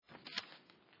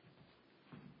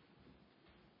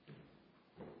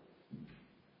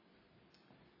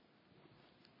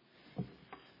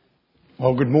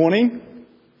Well, good morning.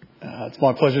 It's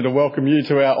my pleasure to welcome you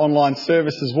to our online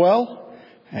service as well.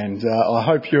 And I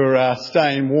hope you're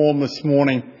staying warm this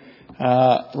morning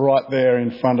right there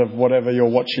in front of whatever you're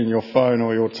watching, your phone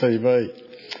or your TV.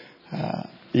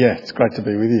 It's great to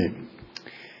be with you.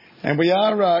 And we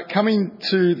are coming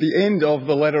to the end of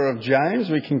the letter of James.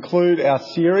 We conclude our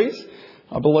series.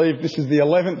 I believe this is the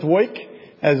 11th week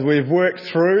as we've worked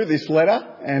through this letter,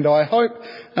 and I hope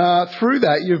through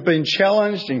that you've been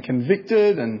challenged and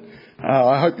convicted, and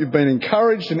I hope you've been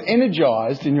encouraged and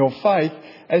energised in your faith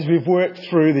as we've worked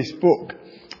through this book.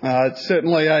 It's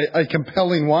certainly a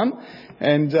compelling one,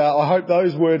 and I hope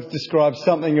those words describe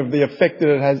something of the effect that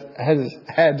it has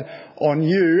had on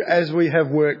you as we have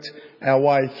worked our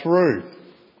way through.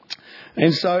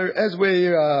 And so as we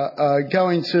are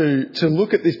going to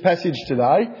look at this passage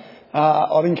today,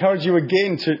 I'd encourage you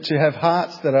again to have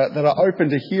hearts that are open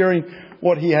to hearing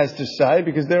what he has to say,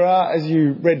 because there are, as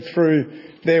you read through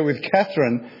there with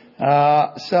Catherine,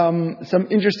 some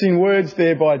interesting words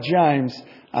there by James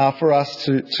for us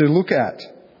to look at.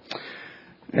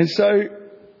 And so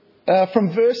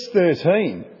from verse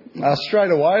 13,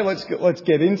 straight away, let's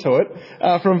get into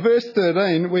it. From verse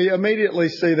 13, we immediately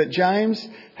see that James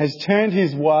has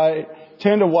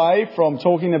turned away from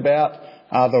talking about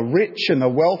the rich and the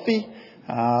wealthy,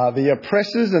 the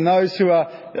oppressors and those who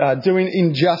are doing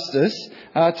injustice,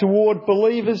 toward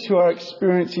believers who are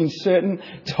experiencing certain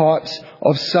types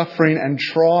of suffering and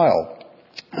trial,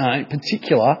 in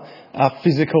particular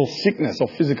physical sickness or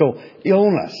physical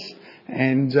illness.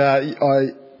 And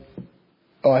I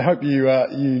hope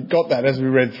you got that as we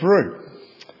read through.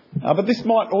 But this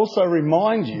might also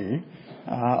remind you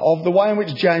of the way in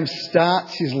which James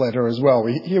starts his letter as well.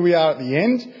 Here we are at the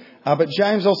end. But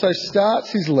James also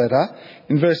starts his letter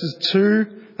in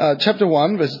chapter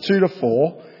 1, verses 2 to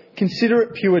 4. Consider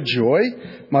it pure joy,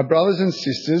 my brothers and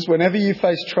sisters, whenever you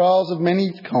face trials of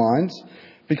many kinds,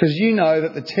 because you know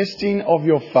that the testing of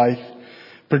your faith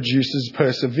produces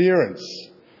perseverance.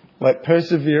 Let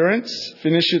perseverance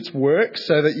finish its work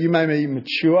so that you may be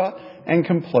mature and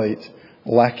complete,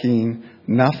 lacking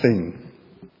nothing.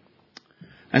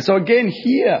 And so again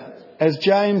here, as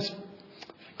James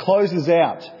closes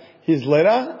out his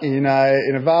letter in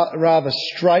a rather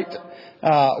straight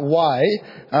way,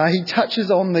 he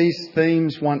touches on these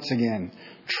themes once again: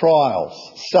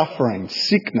 trials, suffering,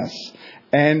 sickness,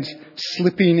 and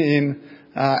slipping in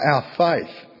our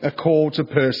faith, a call to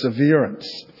perseverance.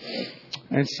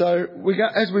 And so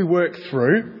as we work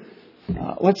through,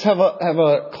 let's have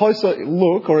a closer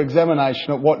look or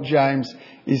examination at what James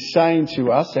is saying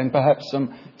to us, and perhaps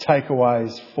some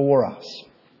takeaways for us.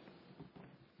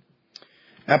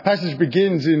 Our passage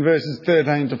begins in verses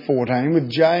 13 to 14 with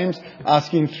James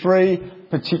asking three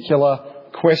particular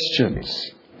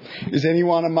questions. Is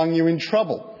anyone among you in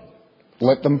trouble?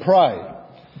 Let them pray.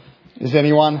 Is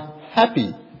anyone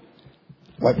happy?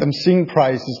 Let them sing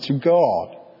praises to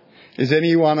God. Is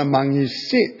anyone among you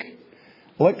sick?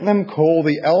 Let them call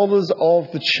the elders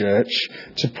of the church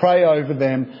to pray over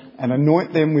them and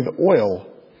anoint them with oil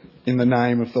in the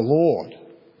name of the Lord.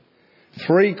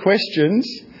 Three questions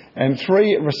and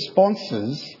three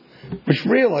responses, which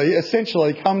really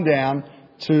essentially come down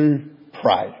to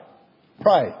pray.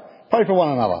 Pray. Pray for one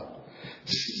another.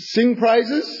 Sing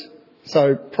praises,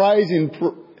 so praise in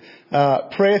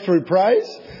prayer through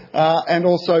praise, and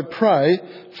also pray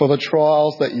for the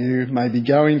trials that you may be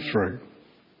going through.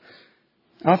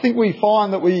 And I think we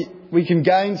find that we can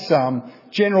gain some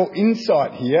general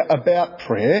insight here about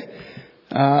prayer,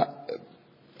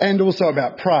 and also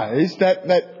about praise,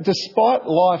 that despite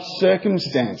life's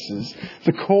circumstances,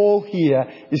 the call here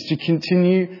is to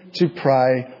continue to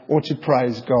pray or to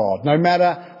praise God, no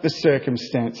matter the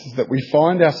circumstances that we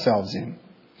find ourselves in.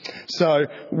 So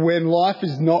when life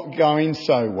is not going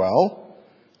so well,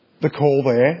 the call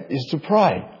there is to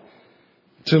pray,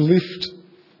 to lift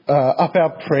up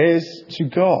our prayers to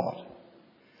God.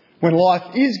 When life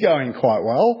is going quite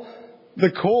well, the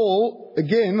call,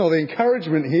 again, or the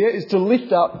encouragement here, is to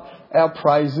lift up our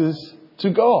praises to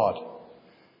God.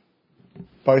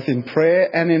 Both in prayer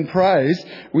and in praise,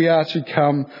 we are to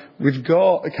come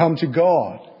to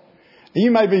God.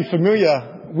 You may be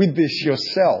familiar with this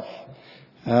yourself.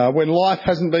 When life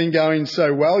hasn't been going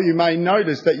so well, you may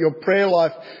notice that your prayer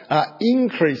life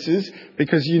increases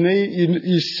because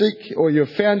you seek, or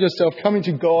you've found yourself coming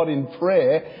to God in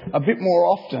prayer a bit more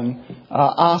often,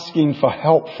 asking for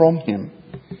help from Him.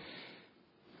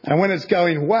 And when it's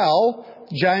going well,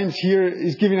 James here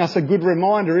is giving us a good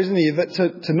reminder, isn't he, that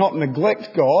to not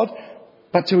neglect God,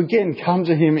 but to again come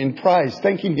to Him in praise,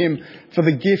 thanking Him for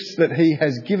the gifts that He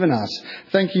has given us,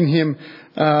 thanking Him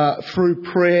through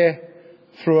prayer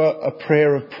through a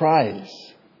prayer of praise.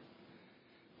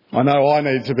 I know I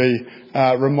need to be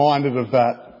reminded of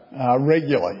that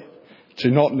regularly, to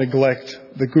not neglect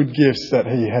the good gifts that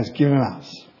He has given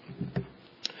us.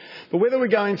 But whether we're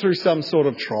going through some sort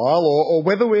of trial or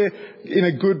whether we're in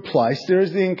a good place, there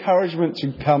is the encouragement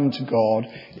to come to God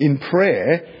in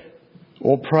prayer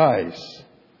or praise.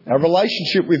 Our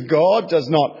relationship with God does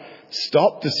not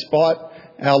stop despite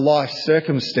our life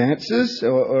circumstances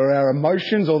or our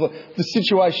emotions or the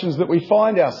situations that we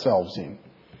find ourselves in.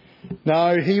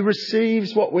 No, He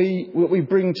receives what we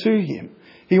bring to Him.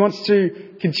 He wants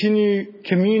to continue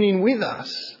communing with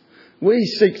us. We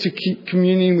seek to keep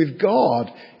communing with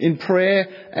God in prayer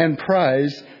and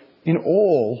praise in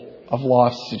all of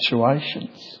life's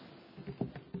situations.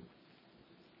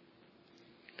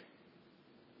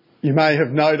 You may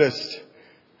have noticed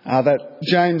that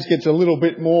James gets a little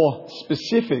bit more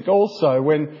specific also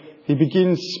when he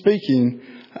begins speaking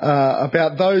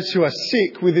about those who are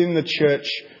sick within the church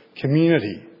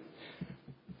community.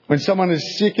 When someone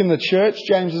is sick in the church,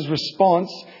 James's response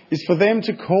is for them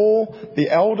to call the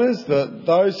elders,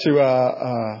 those who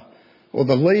are, or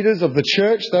the leaders of the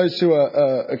church, those who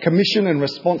are commissioned and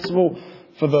responsible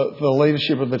for the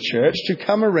leadership of the church, to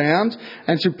come around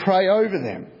and to pray over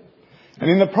them. And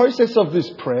in the process of this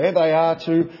prayer, they are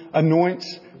to anoint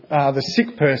the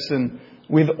sick person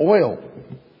with oil.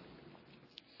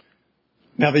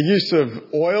 Now, the use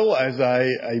of oil as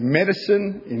a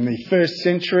medicine in the first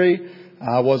century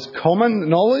was common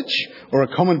knowledge or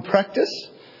a common practice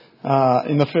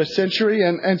in the first century.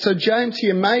 And so James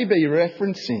here may be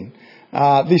referencing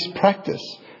this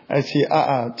practice as he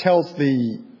tells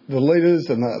the leaders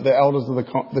and the elders of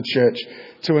the church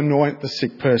to anoint the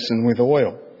sick person with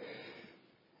oil.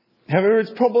 However,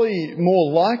 it's probably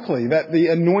more likely that the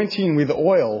anointing with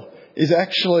oil is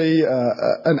actually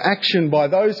an action by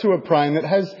those who are praying that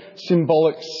has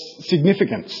symbolic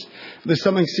significance. There's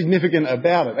something significant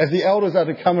about it. As the elders are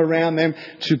to come around them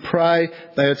to pray,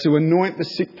 they are to anoint the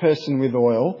sick person with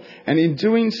oil. And in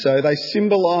doing so, they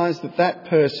symbolise that that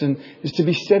person is to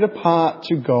be set apart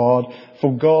to God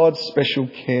for God's special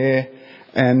care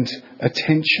and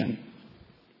attention.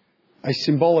 A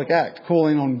symbolic act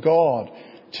calling on God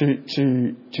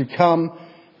to come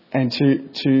and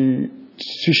to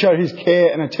show His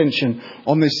care and attention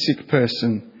on this sick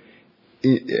person,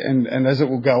 and as it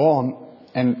will go on,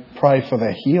 and pray for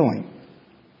their healing.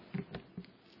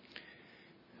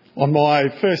 On my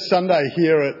first Sunday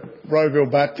here at Rowville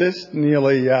Baptist,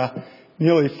 nearly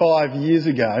 5 years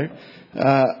ago,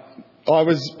 I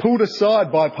was pulled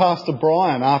aside by Pastor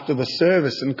Brian after the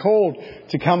service and called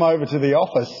to come over to the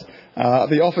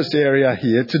office area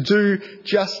here to do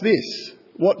just this,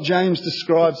 what James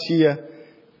describes here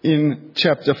in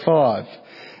chapter 5.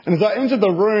 And as I entered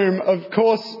the room, of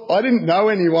course, I didn't know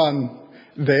anyone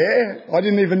there. I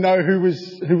didn't even know who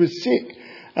was sick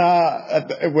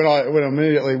when I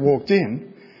immediately walked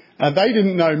in. They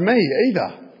didn't know me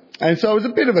either. And so it was a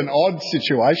bit of an odd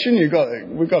situation.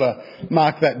 We've got to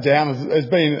mark that down as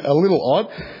being a little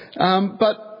odd.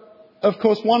 But of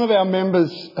course, one of our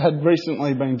members had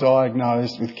recently been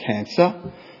diagnosed with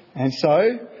cancer. And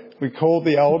so we called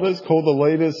the elders, called the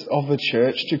leaders of the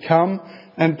church to come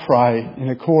and pray in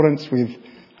accordance with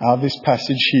this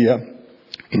passage here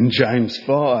in James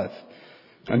 5.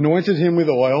 Anointed him with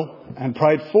oil and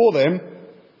prayed for them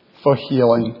for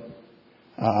healing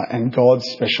and God's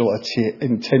special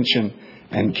intention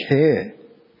and care.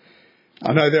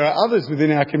 I know there are others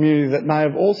within our community that may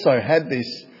have also had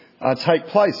this take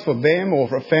place for them or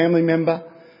for a family member.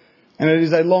 And it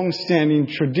is a long-standing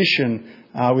tradition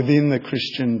within the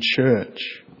Christian church.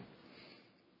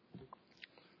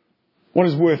 What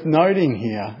is worth noting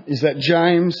here is that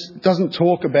James doesn't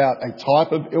talk about a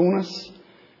type of illness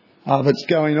that's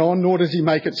going on, nor does he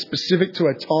make it specific to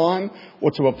a time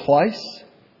or to a place.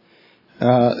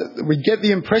 We get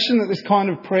the impression that this kind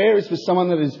of prayer is for someone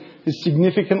that is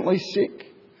significantly sick.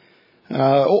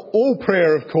 All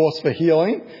prayer, of course, for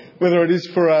healing, whether it is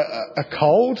for a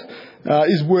cold,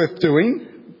 is worth doing.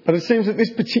 But it seems that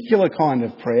this particular kind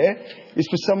of prayer is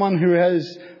for someone who has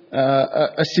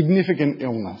a significant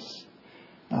illness.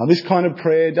 This kind of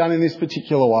prayer done in this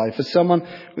particular way for someone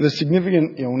with a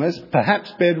significant illness,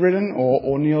 perhaps bedridden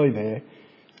or nearly there.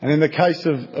 And in the case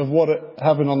of what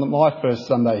happened on my first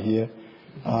Sunday here,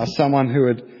 someone who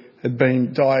had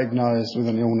been diagnosed with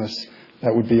an illness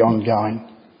that would be ongoing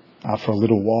for a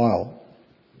little while.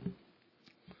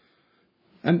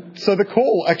 And so the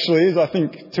call actually is, I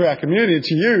think, to our community,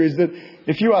 to you, is that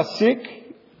if you are sick,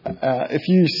 if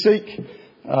you seek,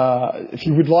 if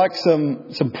you would like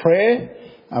some prayer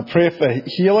for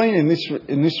healing in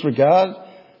this regard,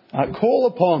 call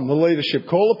upon the leadership,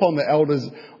 call upon the elders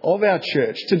of our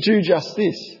church to do just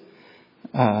this.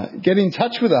 Get in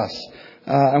touch with us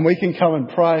and we can come and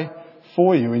pray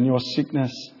for you in your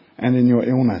sickness and in your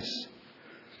illness.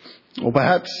 Or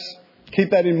perhaps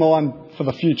keep that in mind for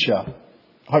the future.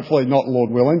 Hopefully not, Lord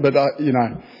willing, but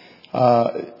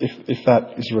if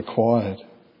that is required.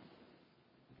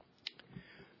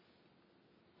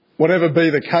 Whatever be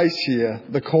the case here,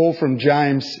 the call from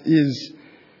James is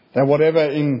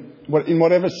that in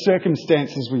whatever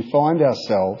circumstances we find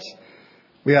ourselves,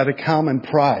 we are to come and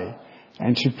pray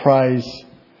and to praise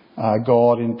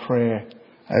God in prayer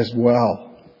as well.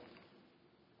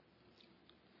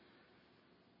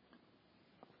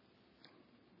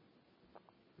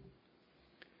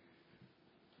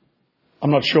 I'm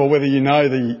not sure whether you know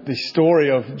the story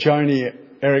of Joni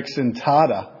Eareckson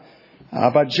Tada,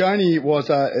 but Joni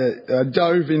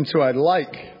dove into a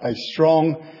lake, a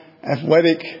strong,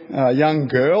 athletic young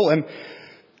girl, and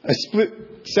a split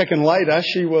second later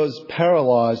she was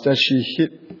paralysed as she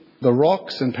hit the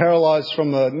rocks and paralysed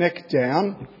from the neck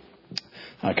down,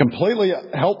 completely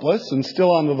helpless and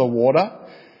still under the water.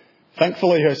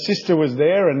 Thankfully her sister was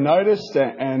there and noticed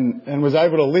and was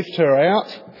able to lift her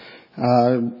out.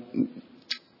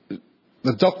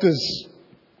 The doctors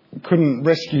couldn't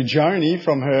rescue Joni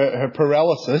from her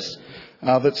paralysis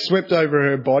that swept over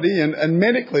her body, and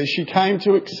medically she came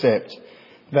to accept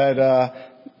that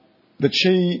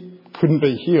she couldn't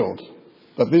be healed,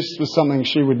 that this was something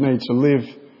she would need to live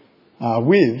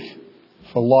with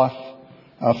for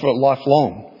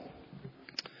lifelong.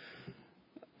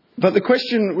 But the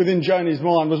question within Joni's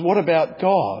mind was, what about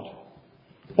God?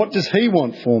 What does he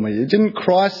want for me? Didn't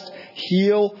Christ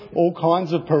heal all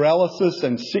kinds of paralysis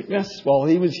and sickness while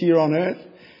he was here on earth?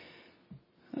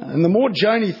 And the more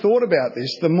Joni thought about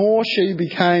this, the more she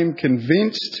became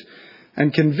convinced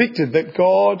and convicted that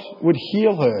God would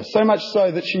heal her. So much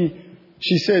so that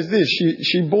she says this,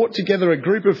 she brought together a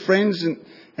group of friends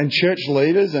and church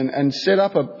leaders and set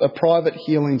up a private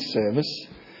healing service.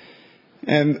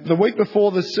 And the week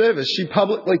before the service, she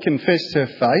publicly confessed her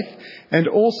faith and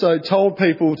also told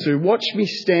people to watch me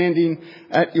standing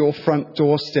at your front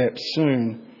doorstep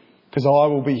soon, because I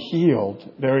will be healed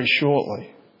very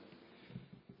shortly.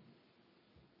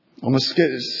 On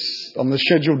the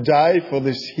scheduled day for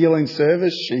this healing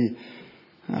service, she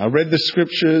read the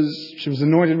scriptures, she was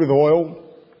anointed with oil,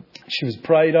 she was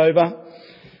prayed over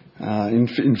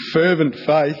in fervent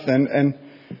faith, and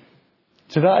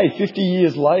today, 50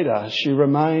 years later, she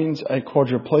remains a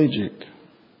quadriplegic.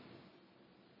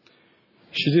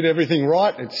 She did everything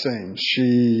right, it seems.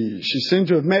 She seemed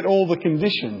to have met all the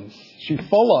conditions. She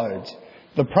followed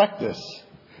the practice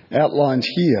outlined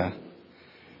here,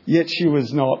 yet she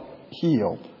was not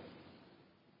healed.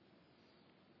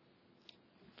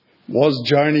 Was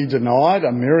Joni denied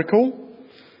a miracle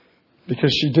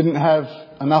because she didn't have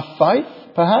enough faith,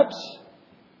 perhaps?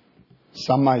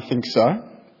 Some may think so.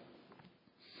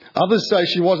 Others say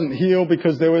she wasn't healed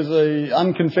because there was an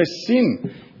unconfessed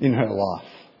sin in her life.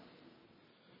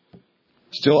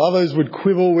 Still others would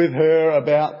quibble with her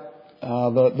about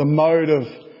the mode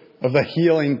of the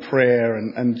healing prayer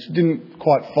and didn't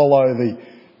quite follow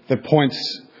the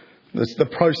points, the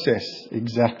process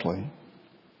exactly.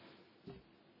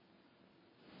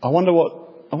 I wonder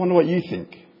what you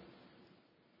think.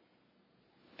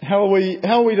 How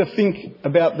are we to think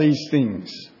about these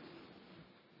things?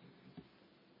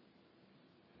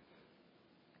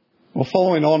 Well,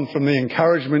 following on from the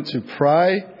encouragement to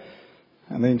pray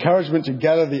and the encouragement to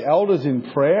gather the elders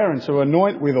in prayer and to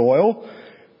anoint with oil,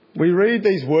 we read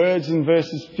these words in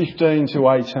verses 15 to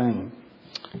 18.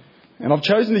 And I've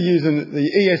chosen to use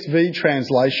the ESV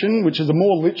translation, which is a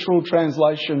more literal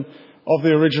translation of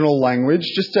the original language,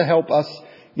 just to help us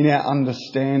in our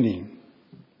understanding.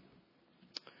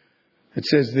 It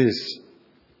says this: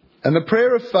 "And the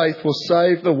prayer of faith will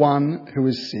save the one who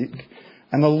is sick,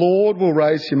 and the Lord will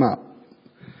raise him up.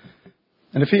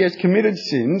 And if he has committed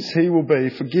sins, he will be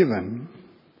forgiven.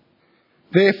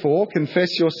 Therefore,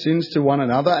 confess your sins to one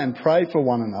another and pray for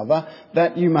one another,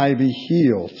 that you may be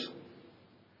healed.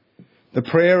 The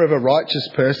prayer of a righteous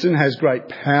person has great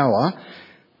power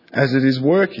as it is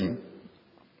working.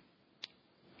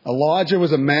 Elijah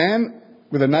was a man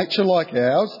with a nature like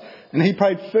ours, and he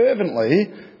prayed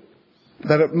fervently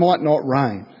that it might not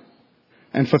rain.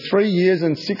 And for 3 years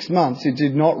and 6 months it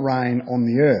did not rain on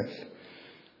the earth.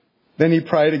 Then he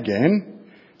prayed again,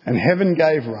 and heaven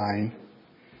gave rain,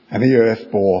 and the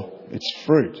earth bore its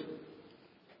fruit."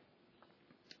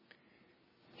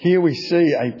 Here we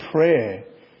see a prayer,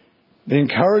 the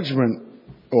encouragement,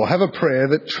 or have a prayer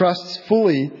that trusts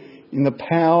fully in the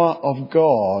power of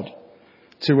God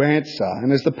to answer.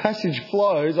 And as the passage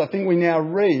flows, I think we now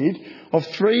read of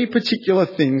three particular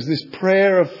things this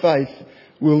prayer of faith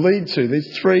will lead to,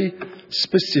 these three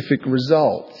specific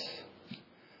results.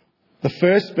 The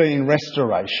first being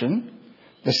restoration,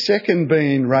 the second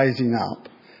being raising up,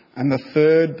 and the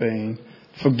third being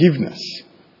forgiveness.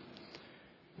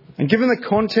 And given the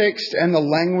context and the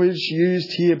language used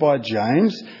here by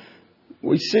James,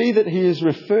 we see that he is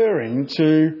referring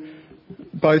to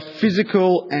both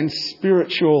physical and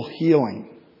spiritual healing.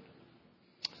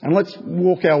 And let's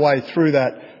walk our way through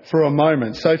that for a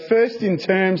moment. So first, in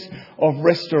terms of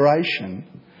restoration,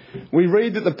 we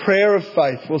read that the prayer of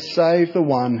faith will save the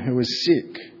one who is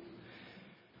sick.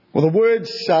 Well, the word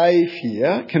save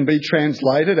here can be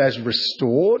translated as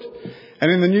restored.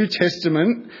 And in the New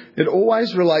Testament, it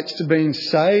always relates to being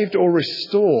saved or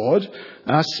restored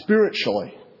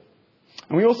spiritually.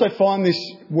 And we also find this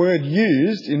word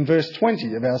used in verse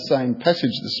 20 of our same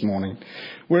passage this morning,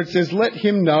 where it says, "Let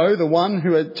him know the one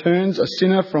who turns a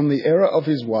sinner from the error of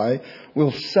his way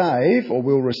will save," or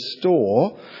will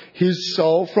restore, "his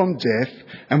soul from death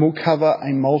and will cover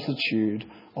a multitude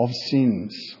of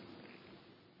sins."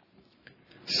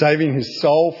 Saving his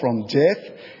soul from death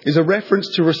is a reference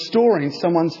to restoring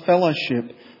someone's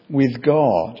fellowship with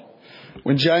God.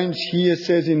 When James here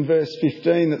says in verse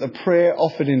 15that the prayer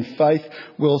offered in faith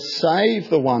will save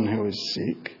the one who is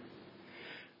sick,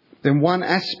 then one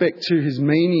aspect to his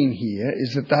meaning here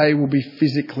is that they will be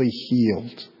physically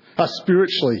healed,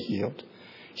 spiritually healed.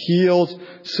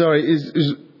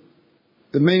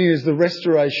 The meaning is the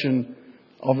restoration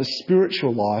of a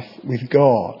spiritual life with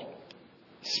God.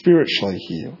 Spiritually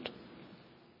healed.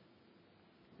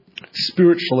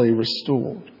 Spiritually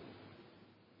restored.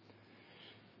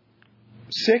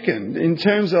 Second, in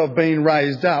terms of being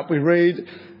raised up, we read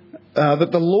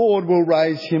that the Lord will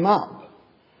raise him up.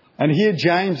 And here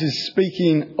James is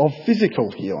speaking of physical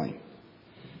healing.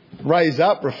 Raise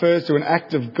up refers to an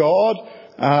act of God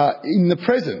in the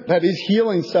present. That is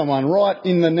healing someone right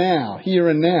in the now, here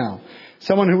and now.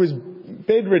 Someone who is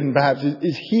bedridden perhaps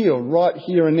is healed right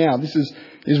here and now. This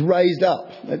is raised up.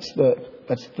 That's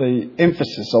the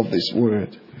emphasis of this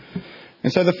word.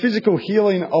 And so the physical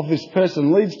healing of this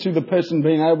person leads to the person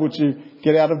being able to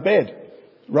get out of bed,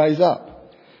 rise up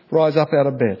out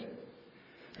of bed.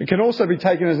 It can also be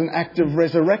taken as an act of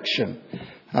resurrection,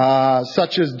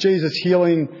 such as Jesus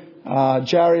healing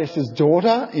Jairus'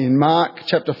 daughter in Mark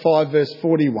chapter 5 verse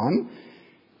 41.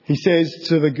 He says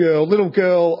to the girl, "Little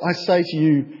girl, I say to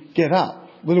you, get up.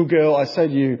 Little girl, I say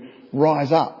to you,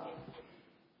 rise up."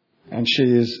 And she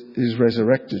is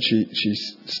resurrected. She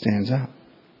stands up.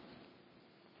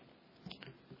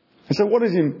 And so what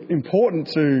is important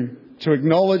to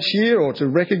acknowledge here, or to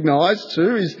recognise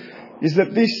too, is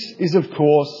that this is of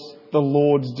course the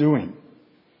Lord's doing.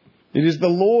 It is the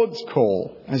Lord's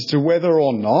call as to whether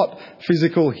or not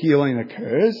physical healing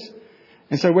occurs.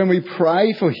 And so when we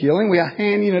pray for healing, we are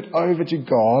handing it over to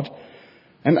God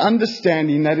and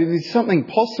understanding that it is something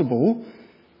possible,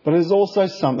 but it is also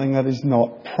something that is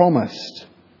not promised.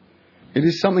 It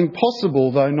is something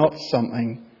possible, though not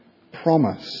something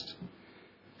promised.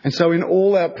 And so in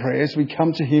all our prayers, we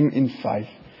come to him in faith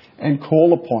and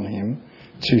call upon him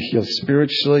to heal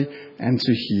spiritually and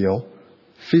to heal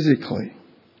physically.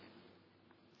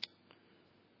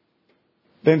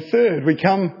 Then third, we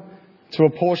come to a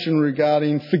portion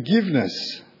regarding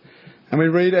forgiveness. And we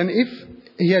read, "And if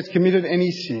he has committed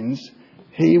any sins,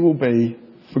 he will be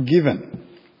forgiven."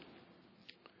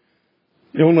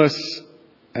 Illness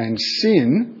and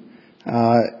sin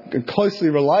are closely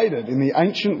related in the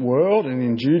ancient world and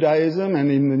in Judaism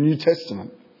and in the New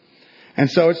Testament. And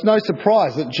so it's no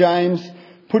surprise that James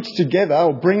puts together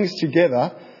or brings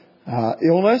together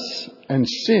illness and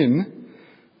sin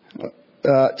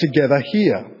together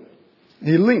here.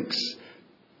 He links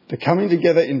the coming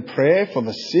together in prayer for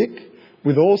the sick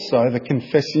with also the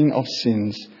confessing of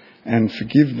sins and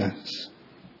forgiveness.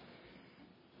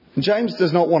 And James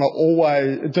doesn't want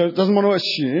to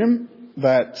assume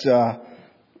that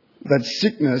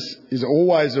sickness is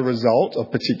always a result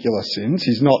of particular sins.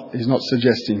 He's not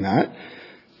suggesting that,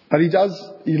 but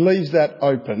he leaves that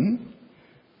open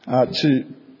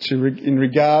in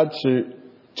regard to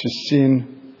sin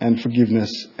and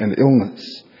forgiveness and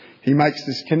illness. He makes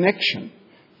this connection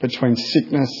between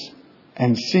sickness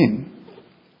and sin.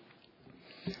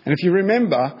 And if you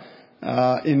remember,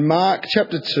 in Mark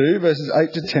chapter 2, verses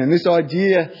 8 to 10, this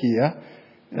idea here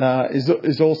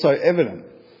is also evident.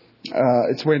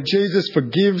 It's when Jesus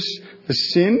forgives the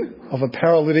sin of a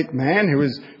paralytic man who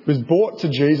was brought to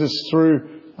Jesus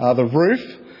through the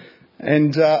roof,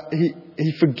 and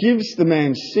he forgives the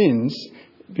man's sins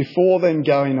before then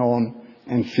going on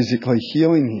and physically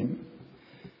healing him.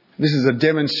 This is a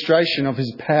demonstration of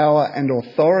his power and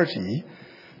authority,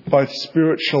 both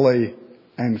spiritually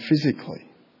and physically.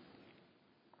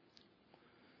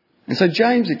 And so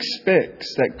James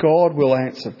expects that God will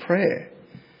answer prayer,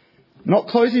 not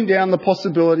closing down the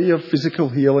possibility of physical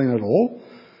healing at all,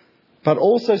 but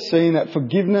also seeing that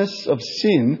forgiveness of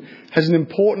sin has an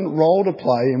important role to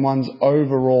play in one's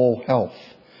overall health,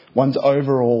 one's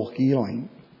overall healing.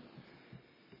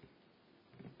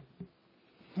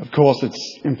 Of course,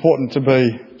 it's important to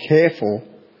be careful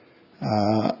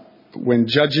when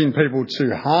judging people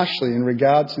too harshly in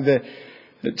regard to this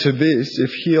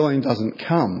if healing doesn't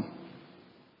come.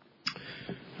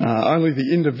 Only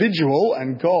the individual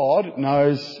and God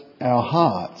knows our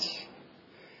hearts.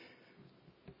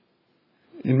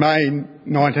 In May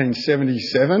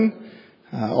 1977,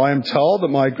 I am told that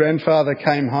my grandfather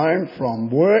came home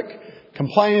from work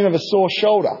complaining of a sore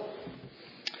shoulder.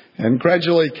 And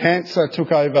gradually cancer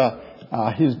took over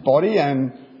his body,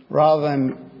 and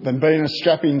rather than being a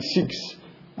strapping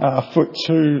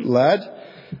 6'2" lad,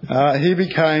 he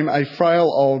became a frail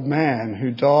old man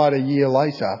who died a year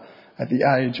later at the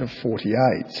age of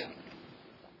 48.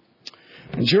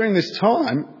 And during this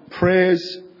time,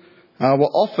 prayers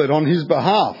were offered on his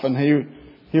behalf, and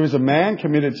he was a man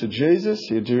committed to Jesus.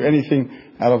 He'd do anything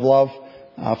out of love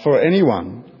for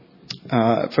anyone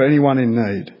in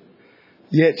need.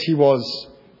 Yet he was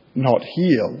not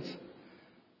healed.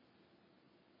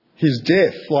 His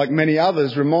death, like many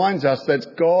others, reminds us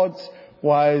that God's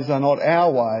ways are not our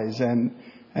ways, and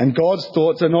God's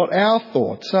thoughts are not our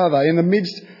thoughts, are they? In the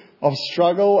midst of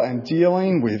struggle and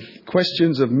dealing with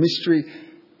questions of mystery,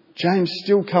 James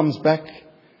still comes back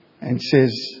and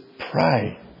says,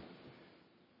 pray.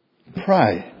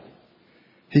 Pray.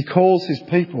 He calls his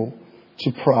people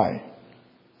to pray,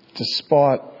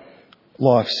 despite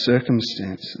life's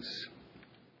circumstances.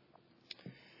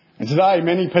 And today,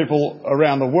 many people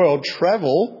around the world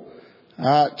travel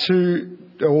to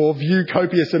or view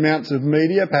copious amounts of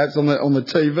media, perhaps on the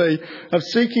TV, of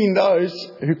seeking those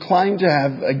who claim to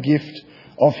have a gift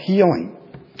of healing.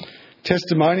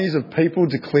 Testimonies of people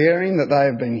declaring that they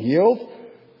have been healed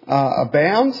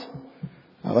abound.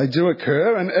 They do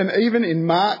occur. And even in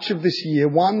March of this year,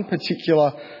 one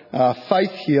particular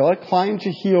faith healer claimed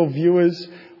to heal viewers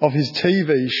of his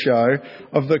TV show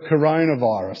of the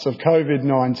coronavirus, of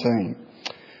COVID-19.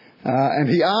 And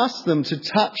he asked them to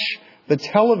touch the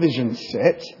television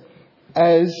set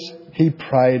as he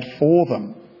prayed for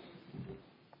them.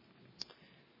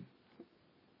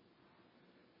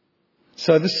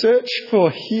 So the search for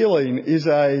healing is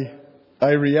a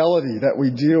reality that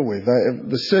we deal with.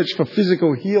 The search for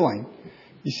physical healing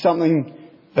is something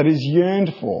that is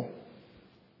yearned for.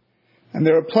 And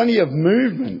there are plenty of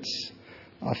movements,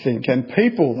 I think, and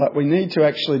people that we need to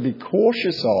actually be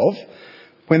cautious of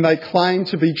when they claim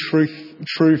to be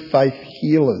true faith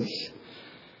healers.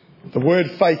 The word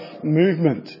faith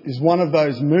movement is one of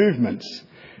those movements.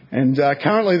 And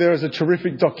currently there is a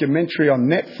terrific documentary on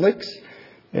Netflix.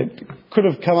 It could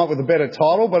have come up with a better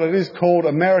title, but it is called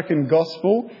American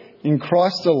Gospel in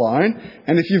Christ Alone.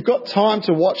 And if you've got time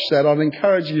to watch that, I'd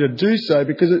encourage you to do so,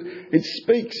 because it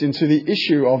speaks into the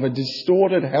issue of a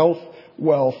distorted health,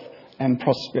 wealth and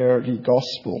prosperity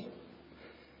gospel.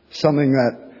 Something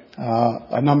that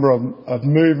a number of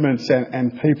movements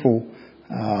and people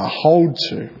hold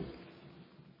to.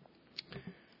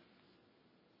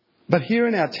 But here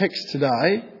in our text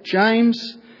today,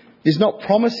 James is not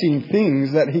promising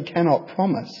things that he cannot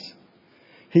promise.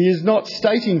 He is not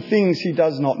stating things he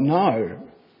does not know.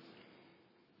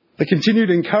 The continued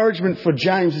encouragement for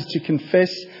James is to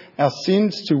confess our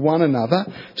sins to one another,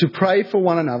 to pray for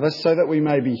one another so that we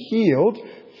may be healed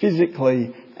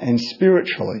physically and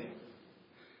spiritually.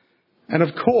 And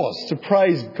of course, to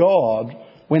praise God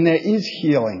when there is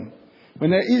healing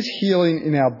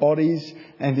in our bodies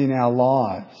and in our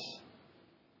lives.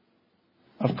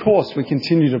 Of course, we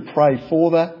continue to pray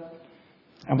for that,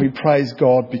 and we praise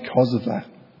God because of that.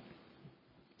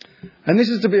 And this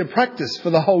is to be a practice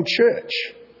for the whole church.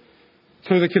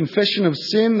 Through the confession of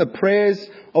sin, the prayers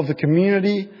of the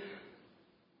community,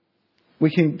 we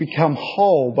can become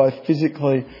whole both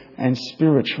physically and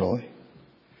spiritually.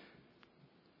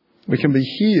 We can be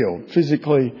healed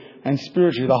physically and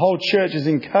spiritually. The whole church is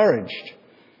encouraged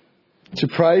to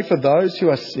pray for those who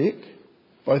are sick,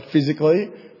 both physically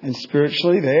and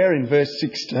spiritually, there in verse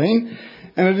 16.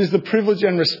 And it is the privilege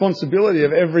and responsibility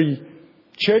of every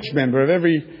church member, of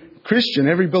every Christian,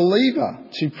 every believer,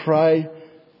 to pray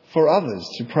for others,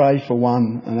 to pray for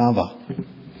one another.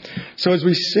 So as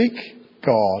we seek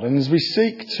God and as we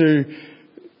seek to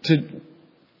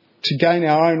to gain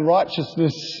our own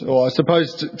righteousness, or I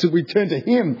suppose we turn to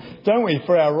Him, don't we,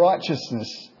 for our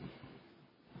righteousness.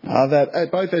 That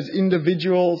both as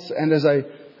individuals and as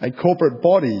a corporate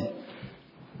body,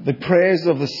 the prayers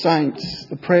of the saints,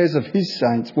 the prayers of His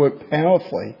saints, work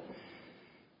powerfully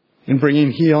in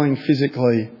bringing healing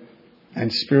physically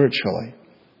and spiritually.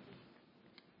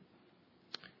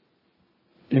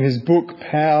 In his book,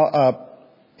 Power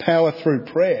Through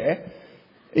Prayer,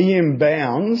 E.M.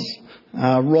 Bounds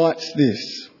writes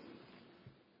this: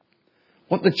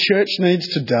 "What the church needs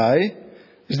today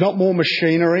is not more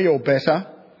machinery or better,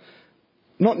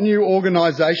 not new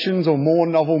organisations or more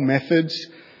novel methods,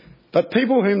 but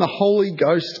people whom the Holy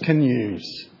Ghost can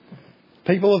use.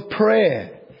 People of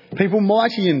prayer, people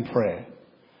mighty in prayer.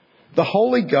 The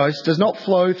Holy Ghost does not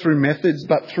flow through methods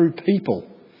but through people.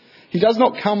 He does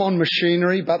not come on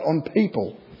machinery but on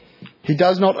people. He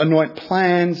does not anoint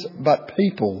plans but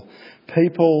people,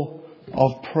 people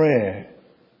of prayer.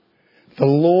 The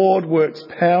Lord works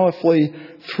powerfully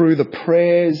through the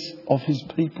prayers of His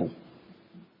people."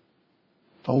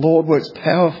 The Lord works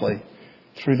powerfully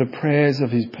through the prayers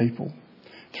of His people,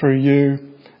 through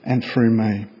you and through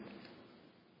me.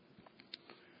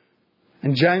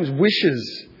 And James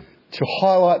wishes to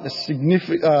highlight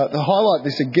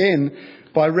this again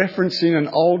by referencing an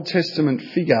Old Testament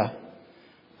figure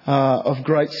of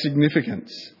great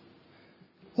significance.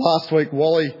 Last week,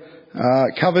 Wally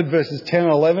covered verses 10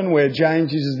 and 11, where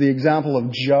James uses the example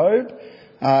of Job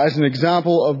as an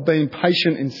example of being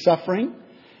patient in suffering.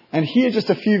 And here, just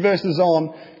a few verses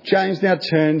on, James now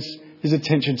turns his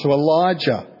attention to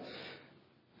Elijah,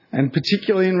 and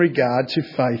particularly in regard to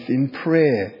faith in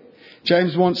prayer.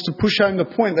 James wants to push home the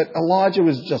point that Elijah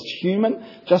was just human,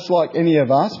 just like any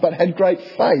of us, but had great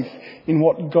faith in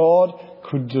what God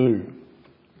could do.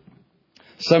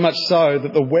 So much so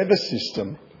that the weather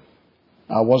system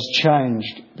was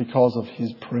changed because of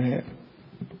his prayer.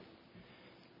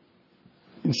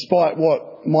 In spite of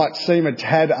what might seem a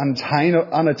tad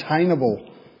unattainable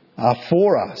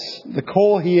for us, the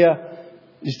call here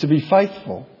is to be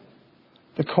faithful.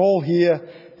 The call here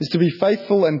is to be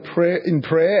faithful in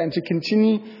prayer and to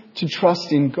continue to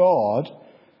trust in God,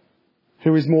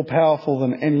 who is more powerful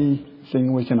than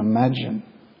anything we can imagine.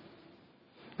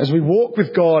 As we walk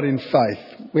with God in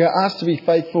faith, we are asked to be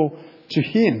faithful to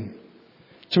Him,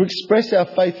 to express our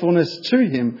faithfulness to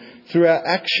Him through our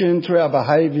action, through our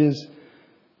behaviours,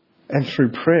 and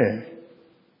through prayer.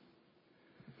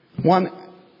 One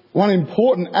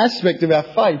important aspect of our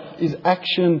faith is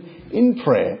action in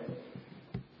prayer,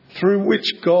 through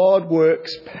which God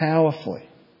works powerfully.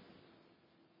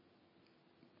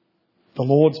 The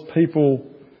Lord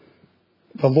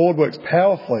works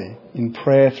powerfully in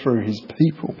prayer through His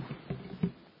people.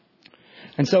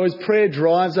 And so as prayer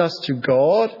drives us to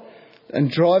God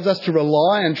and drives us to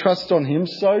rely and trust on Him,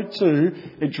 so too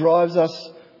it drives us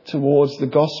towards the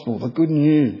gospel, the good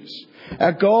news.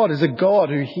 Our God is a God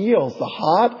who heals the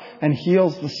heart and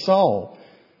heals the soul.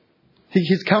 He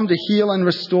has come to heal and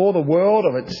restore the world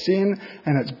of its sin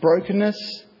and its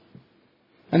brokenness.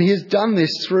 And He has done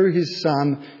this through His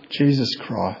Son, Jesus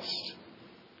Christ.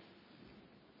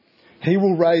 He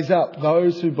will raise up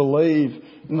those who believe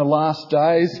in the last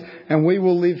days, and we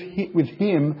will live with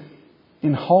Him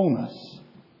in wholeness.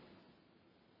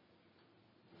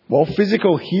 While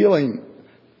physical healing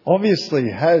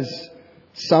obviously has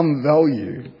some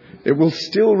value, it will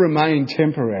still remain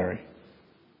temporary.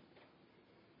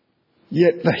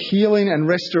 Yet the healing and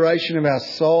restoration of our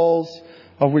souls,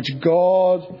 of which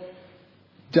God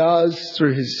does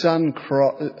through His Son,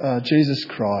 Jesus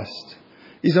Christ,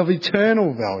 is of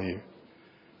eternal value.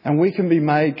 And we can be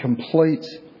made complete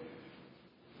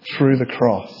through the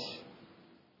cross.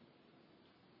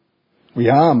 We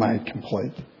are made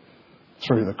complete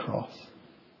through the cross.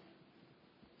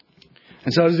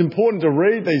 And so it is important to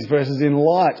read these verses in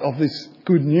light of this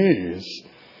good news,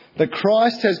 that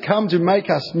Christ has come to make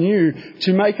us new,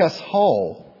 to make us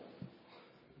whole.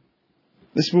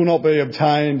 This will not be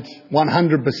obtained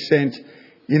 100%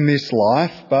 in this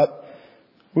life, but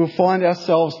we'll find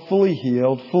ourselves fully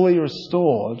healed, fully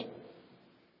restored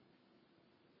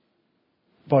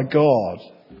by God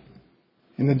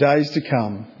in the days to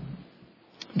come,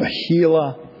 the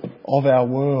healer of our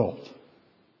world.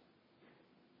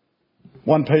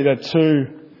 1 Peter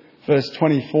 2 verse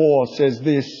 24 says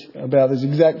this about this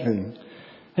exact thing.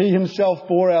 He Himself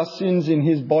bore our sins in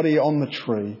His body on the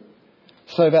tree,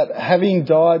 so that having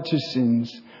died to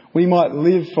sins, we might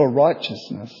live for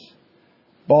righteousness.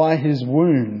 By His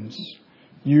wounds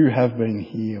you have been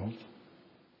healed.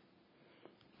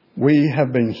 We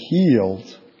have been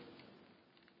healed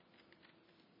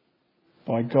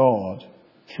by God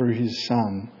through His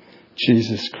Son,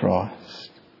 Jesus Christ.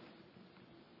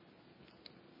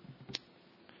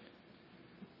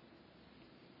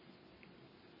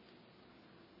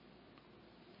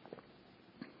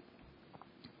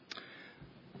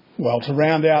 Well, to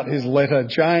round out his letter,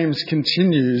 James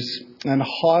continues and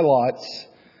highlights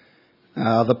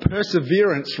the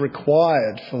perseverance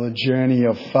required for the journey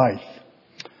of faith.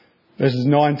 Verses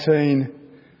 19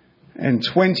 and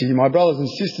 20, my brothers and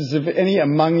sisters, if any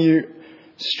among you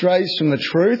strays from the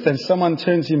truth and someone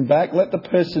turns him back, let the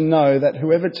person know that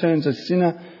whoever turns a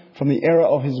sinner from the error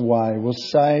of his way will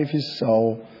save his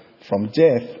soul from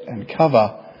death and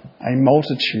cover a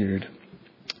multitude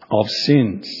of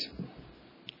sins.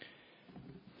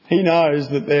 He knows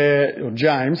that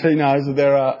James knows that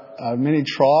there are many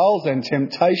trials and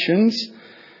temptations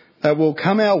that will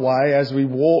come our way as we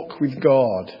walk with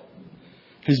God.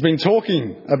 He's been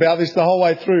talking about this the whole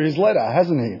way through his letter,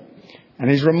 hasn't he?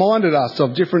 And he's reminded us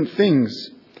of different things.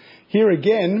 Here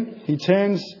again, he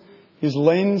turns his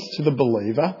lens to the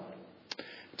believer,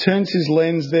 turns his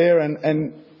lens there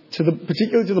and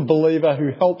particularly to the believer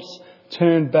who helps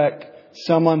turn back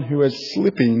someone who is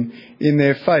slipping in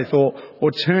their faith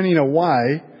or turning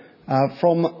away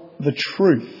from the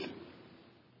truth.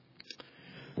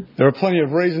 There are plenty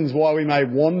of reasons why we may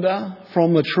wander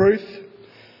from the truth,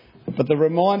 but the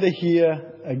reminder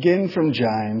here, again from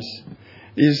James,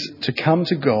 is to come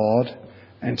to God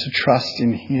and to trust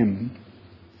in Him.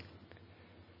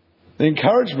 The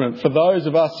encouragement for those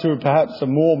of us who perhaps are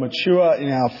more mature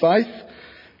in our faith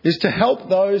is to help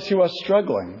those who are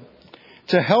struggling,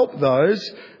 to help those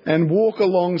and walk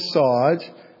alongside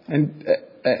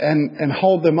and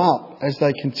hold them up as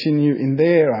they continue in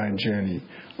their own journey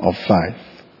of faith.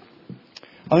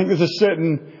 I think there's a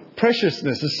certain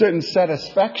preciousness, a certain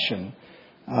satisfaction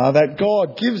that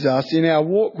God gives us in our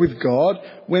walk with God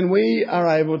when we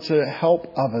are able to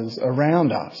help others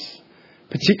around us,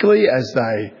 particularly as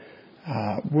they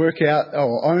work out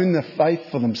or own the faith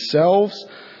for themselves.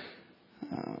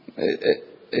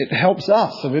 It helps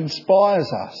us, it inspires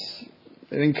us,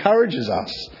 it encourages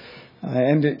us,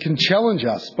 and it can challenge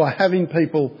us by having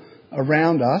people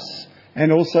around us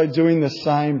and also doing the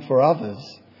same for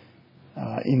others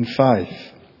in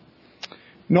faith.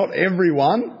 Not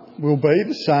everyone will be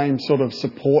the same sort of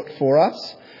support for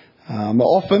us.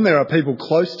 Often there are people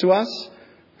close to us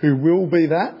who will be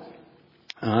that,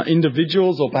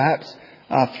 individuals or perhaps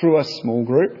through a small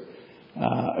group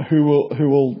who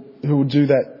will do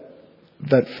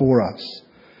that for us.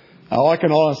 I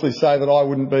can honestly say that I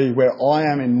wouldn't be where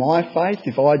I am in my faith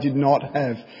if I did not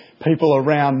have people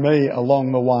around me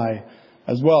along the way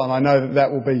as well. And I know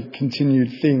that will be a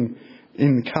continued thing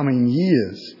in the coming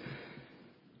years.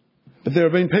 But there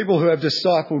have been people who have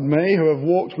discipled me, who have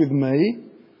walked with me,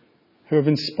 who have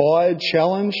inspired,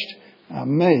 challenged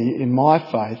me in my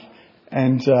faith,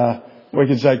 and we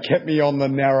could say kept me on the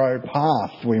narrow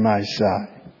path, we may say.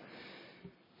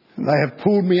 They have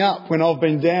pulled me up when I've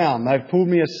been down. They've pulled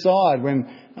me aside when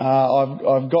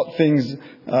I've got things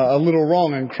a little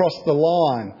wrong and crossed the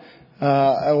line.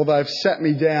 Or they've sat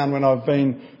me down when I've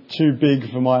been too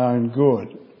big for my own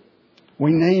good.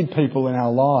 We need people in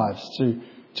our lives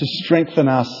to strengthen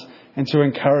us and to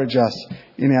encourage us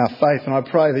in our faith. And I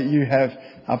pray that you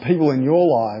have people in your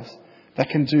lives that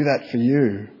can do that for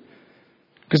you.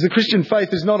 Because the Christian faith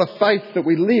is not a faith that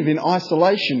we live in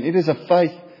isolation. It is a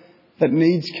faith that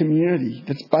needs community,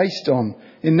 that's based on,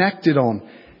 enacted on,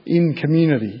 in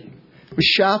community. We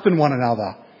sharpen one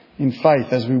another in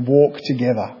faith as we walk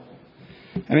together.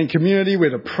 And in community,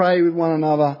 we're to pray with one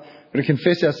another, we're to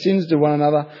confess our sins to one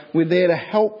another, we're there to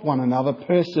help one another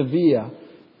persevere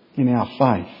in our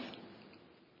faith.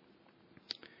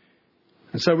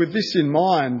 And so with this in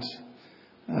mind,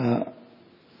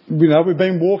 we've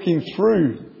been walking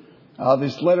through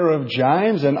this letter of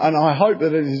James, and I hope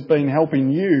that it has been helping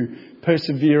you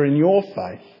persevere in your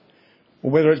faith,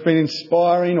 or whether it's been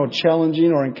inspiring or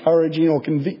challenging or encouraging or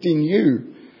convicting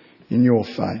you in your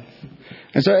faith.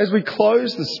 And so as we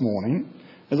close this morning,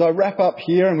 as I wrap up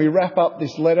here and we wrap up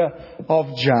this letter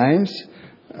of James,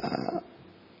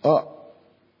 I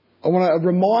want to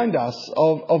remind us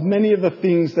of many of the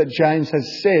things that James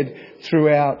has said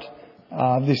throughout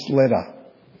this letter.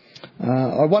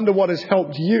 I wonder what has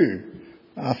helped you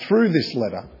through this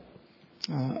letter.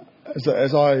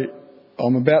 As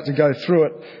I'm about to go through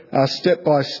it step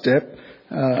by step,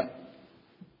 I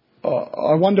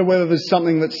wonder whether there's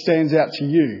something that stands out to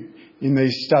you in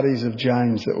these studies of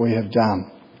James that we have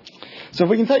done. So if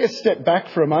we can take a step back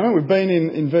for a moment, we've been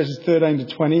in verses 13 to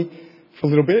 20 for a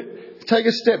little bit. Take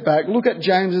a step back, look at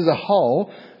James as a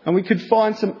whole, and we could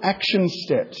find some action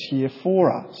steps here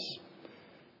for us.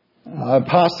 A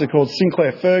pastor called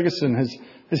Sinclair Ferguson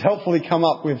has helpfully come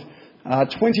up with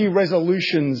 20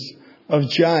 resolutions of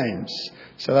James.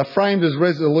 So they're framed as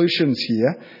resolutions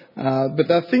here, but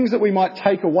they're things that we might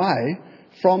take away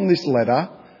from this letter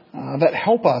that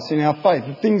help us in our faith,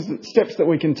 steps that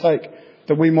we can take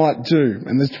that we might do.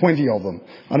 And there's 20 of them.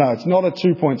 I know it's not a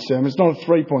 2-point sermon, it's not a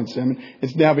 3-point sermon,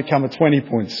 it's now become a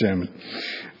 20-point sermon.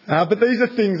 But these are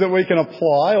things that we can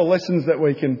apply, or lessons that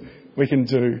we can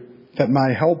do that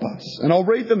may help us. And I'll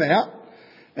read them out.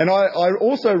 And I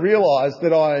also realise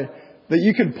that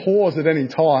you can pause at any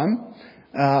time.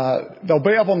 They'll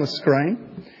be up on the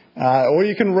screen, or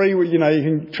you can you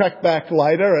can track back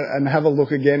later and have a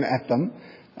look again at them.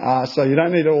 So you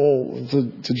don't need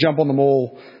to jump on them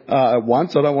all at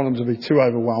once. I don't want them to be too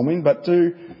overwhelming, but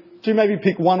do maybe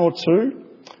pick one or two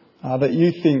that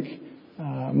you think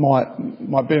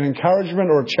might be an encouragement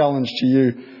or a challenge to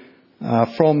you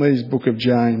from these Book of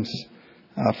James,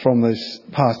 from these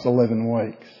past 11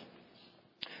 weeks.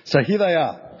 So here they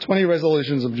are, 20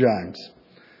 resolutions of James.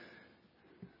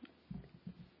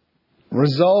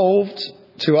 Resolved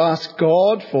to ask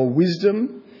God for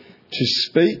wisdom to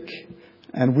speak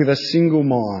and with a single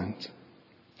mind.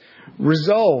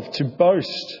 Resolved to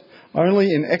boast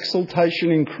only in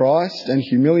exaltation in Christ and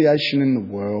humiliation in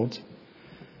the world.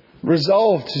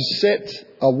 Resolved to set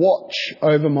a watch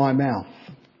over my mouth.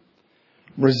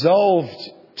 Resolved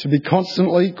to be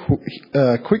constantly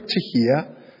quick to hear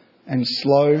and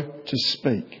slow to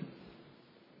speak.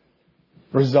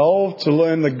 Resolved to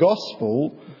learn the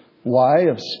gospel way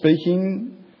of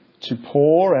speaking to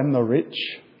poor and the rich.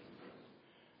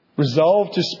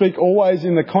 Resolved to speak always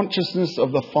in the consciousness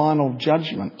of the final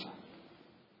judgment.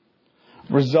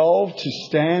 Resolved to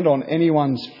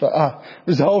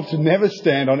never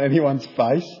stand on anyone's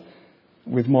face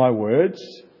with my words.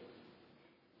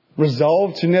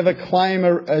 Resolved to never claim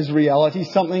as reality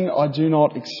something I do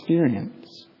not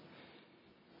experience.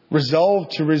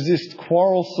 Resolved to resist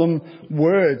quarrelsome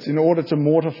words in order to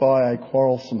mortify a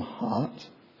quarrelsome heart.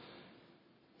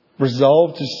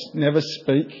 Resolved to never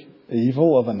speak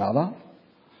evil of another.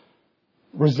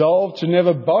 Resolved to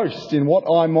never boast in what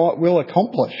I will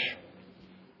accomplish.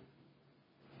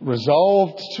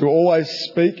 Resolved to always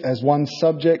speak as one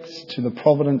subject to the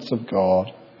providence of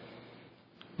God.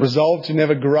 Resolved to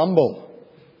never grumble,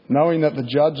 knowing that the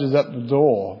judge is at the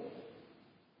door.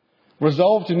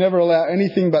 Resolved to never allow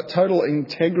anything but total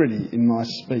integrity in my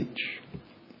speech.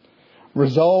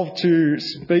 Resolved to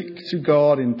speak to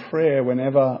God in prayer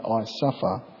whenever I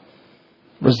suffer.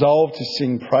 Resolved to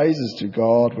sing praises to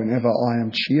God whenever I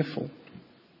am cheerful.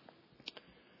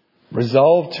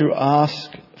 Resolved to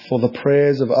ask for the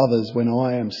prayers of others when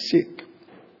I am sick.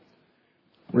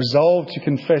 Resolved to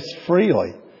confess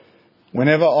freely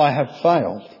whenever I have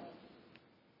failed.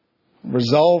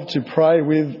 Resolved to pray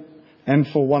with and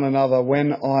for one another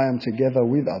when I am together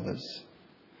with others.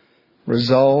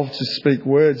 Resolved to speak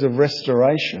words of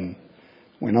restoration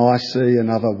when I see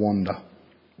another wander.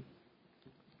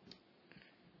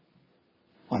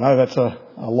 I know that's a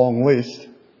long list,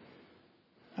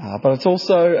 but it's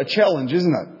also a challenge,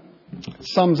 isn't it? It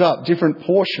sums up different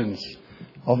portions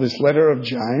of this letter of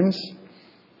James.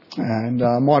 And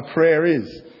my prayer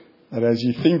is that as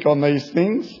you think on these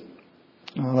things,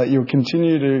 that you'll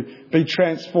continue to be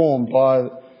transformed by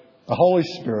the Holy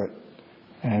Spirit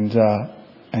and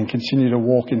continue to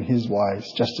walk in His ways,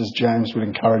 just as James would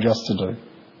encourage us to do.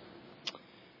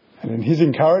 And in his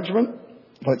encouragement,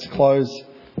 let's close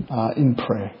in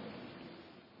prayer.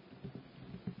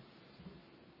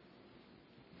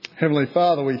 Heavenly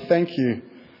Father, we thank you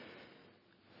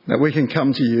that we can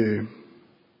come to you.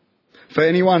 For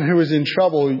anyone who is in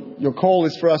trouble, your call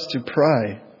is for us to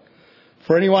pray.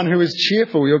 For anyone who is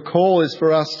cheerful, your call is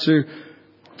for us to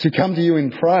come to you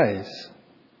in praise.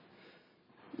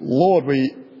 Lord,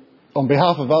 on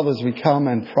behalf of others, we come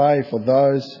and pray for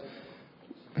those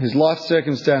whose life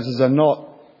circumstances are not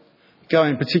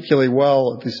going particularly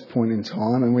well at this point in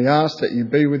time. And we ask that you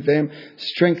be with them,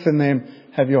 strengthen them,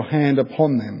 have your hand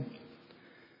upon them.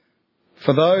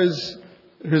 For those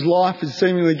whose life is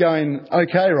seemingly going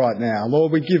okay right now,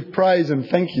 Lord, we give praise and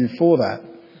thank you for that.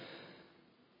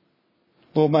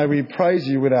 Lord, may we praise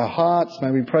you with our hearts,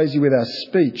 may we praise you with our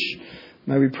speech,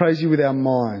 may we praise you with our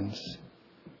minds.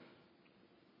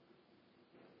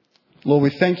 Lord,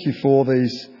 we thank you for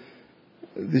this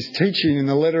teaching in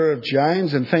the letter of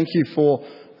James, and thank you for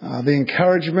the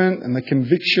encouragement and the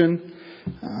conviction,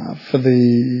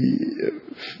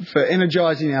 for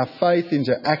energising our faith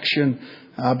into action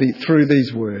through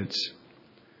these words.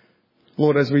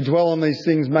 Lord, as we dwell on these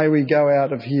things, may we go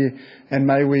out of here and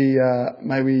may we,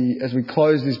 as we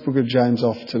close this book of James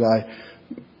off today,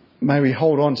 may we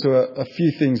hold on to a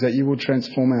few things that you will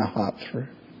transform our heart through.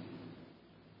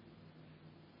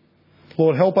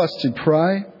 Lord, help us to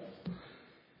pray.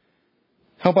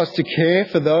 Help us to care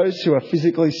for those who are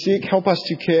physically sick. Help us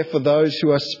to care for those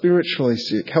who are spiritually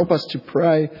sick. Help us to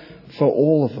pray for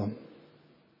all of them.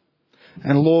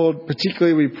 And Lord,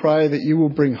 particularly we pray that you will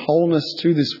bring wholeness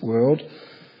to this world.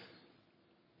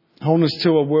 Wholeness to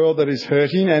a world that is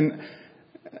hurting.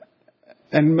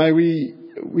 And may we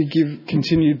give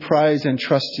continued praise and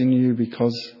trust in you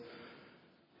because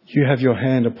you have your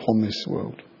hand upon this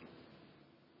world.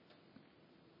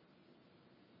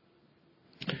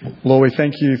 Lord, we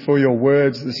thank you for your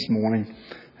words this morning,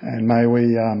 and may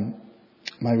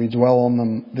we dwell on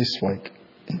them this week.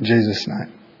 In Jesus'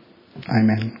 name,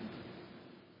 amen.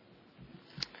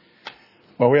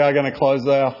 Well, we are going to close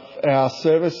our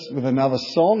service with another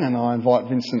song, and I invite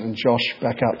Vincent and Josh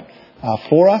back up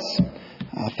for us.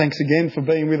 Thanks again for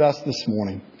being with us this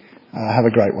morning. Have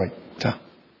a great week. Ta.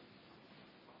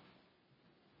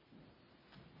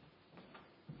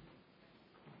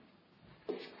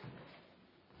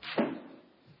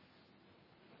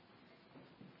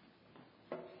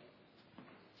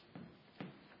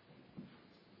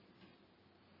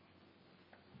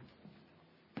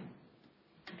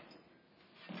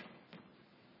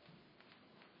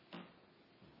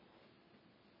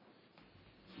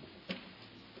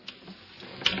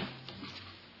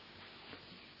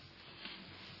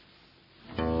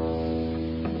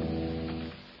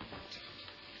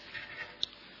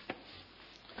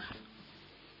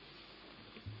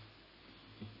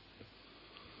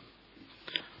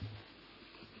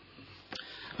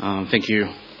 Thank you,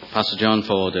 Pastor John,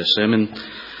 for the sermon,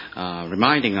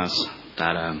 reminding us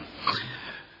that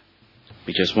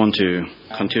we just want to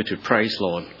continue to praise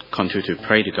Lord, continue to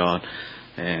pray to God,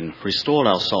 and restore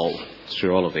our soul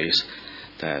through all of these.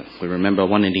 That we remember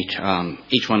one in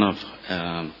each one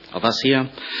of us here,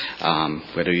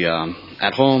 whether you are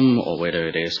at home or whether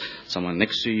it is someone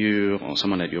next to you or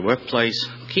someone at your workplace.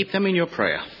 Keep them in your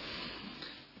prayer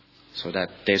so that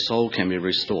their soul can be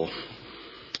restored.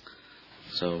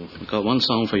 So we've got one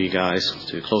song for you guys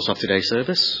to close off today's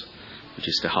service, which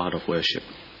is The Heart of Worship.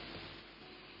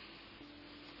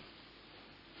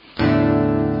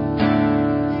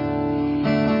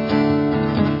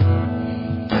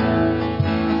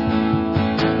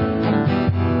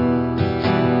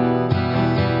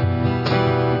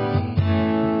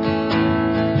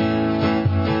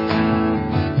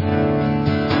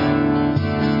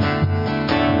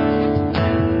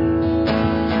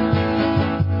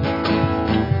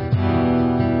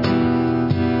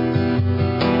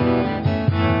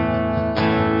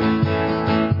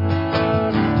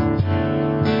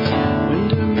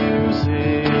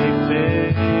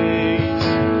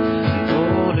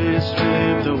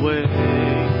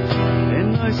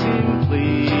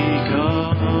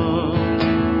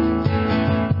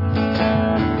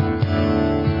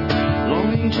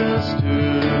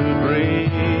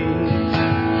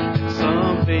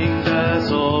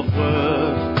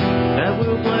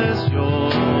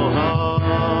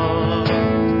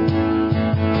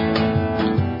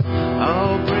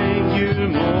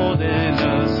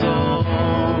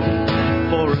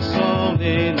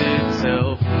 In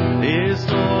itself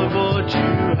is Lord what you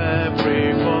have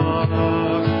prepared.